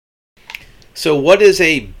So what is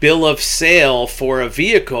a bill of sale for a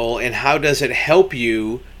vehicle, and how does it help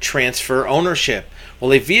you transfer ownership?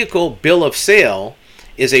 Well, a vehicle bill of sale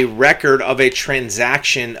is a record of a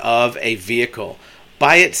transaction of a vehicle.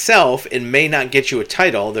 By itself, it may not get you a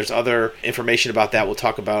title. There's other information about that we'll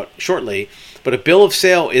talk about shortly. But a bill of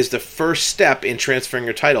sale is the first step in transferring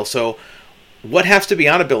your title. So what has to be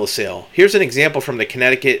on a bill of sale? Here's an example from the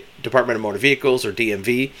Connecticut Department of Motor Vehicles, or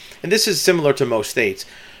DMV, and this is similar to most states.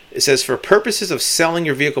 It says, for purposes of selling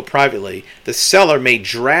your vehicle privately, the seller may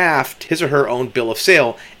draft his or her own bill of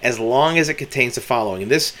sale as long as it contains the following.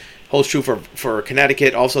 And this holds true for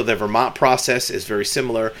Connecticut. Also, the Vermont process is very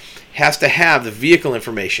similar. Has to have the vehicle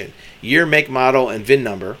information, year, make, model, and VIN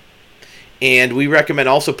number. And we recommend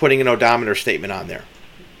also putting an odometer statement on there.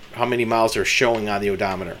 How many miles are showing on the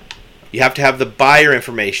odometer. You have to have the buyer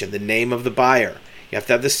information, the name of the buyer. You have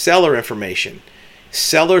to have the seller information.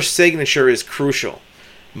 Seller signature is crucial.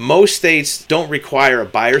 Most states don't require a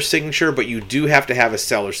buyer's signature, but you do have to have a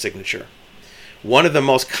seller's signature. One of the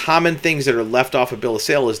most common things that are left off a bill of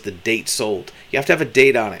sale is the date sold. You have to have a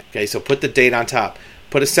date on it. Okay, so put the date on top.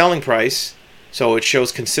 Put a selling price so it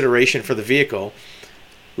shows consideration for the vehicle.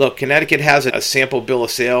 Look, Connecticut has a sample bill of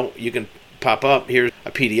sale. You can pop up. Here's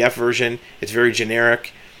a PDF version. It's very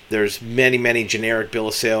generic. There's many generic bill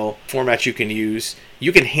of sale formats you can use.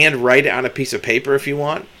 You can hand write it on a piece of paper if you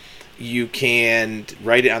want. You can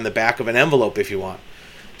write it on the back of an envelope if you want.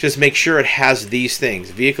 Just make sure it has these things: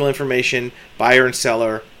 vehicle information, buyer and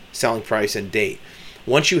seller, selling price, and date.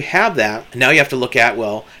 Once you have that, now you have to look at,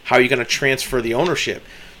 well, how are you going to transfer the ownership?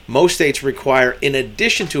 Most states require, in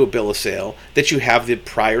addition to a bill of sale, that you have the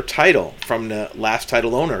prior title from the last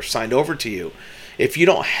title owner signed over to you. If you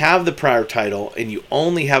don't have the prior title and you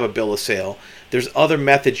only have a bill of sale, there's other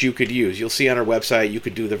methods you could use. You'll see on our website, you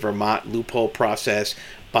could do the Vermont loophole process,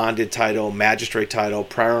 bonded title, magistrate title,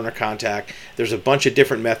 prior owner contact. There's a bunch of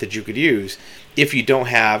different methods you could use if you don't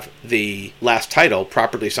have the last title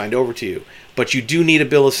properly signed over to you. But you do need a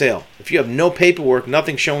bill of sale. If you have no paperwork,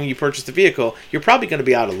 nothing showing you purchased the vehicle, you're probably going to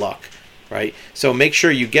be out of luck, right? So make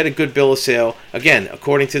sure you get a good bill of sale. Again,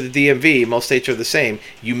 according to the DMV, most states are the same.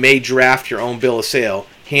 You may draft your own bill of sale,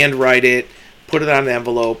 handwrite it, put it on an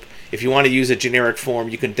envelope. If you want to use a generic form,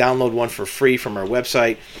 you can download one for free from our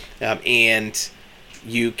website, and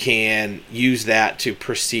you can use that to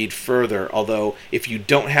proceed further. Although, if you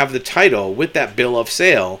don't have the title with that bill of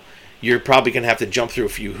sale, you're probably going to have to jump through a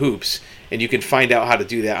few hoops, and you can find out how to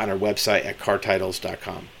do that on our website at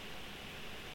cartitles.com.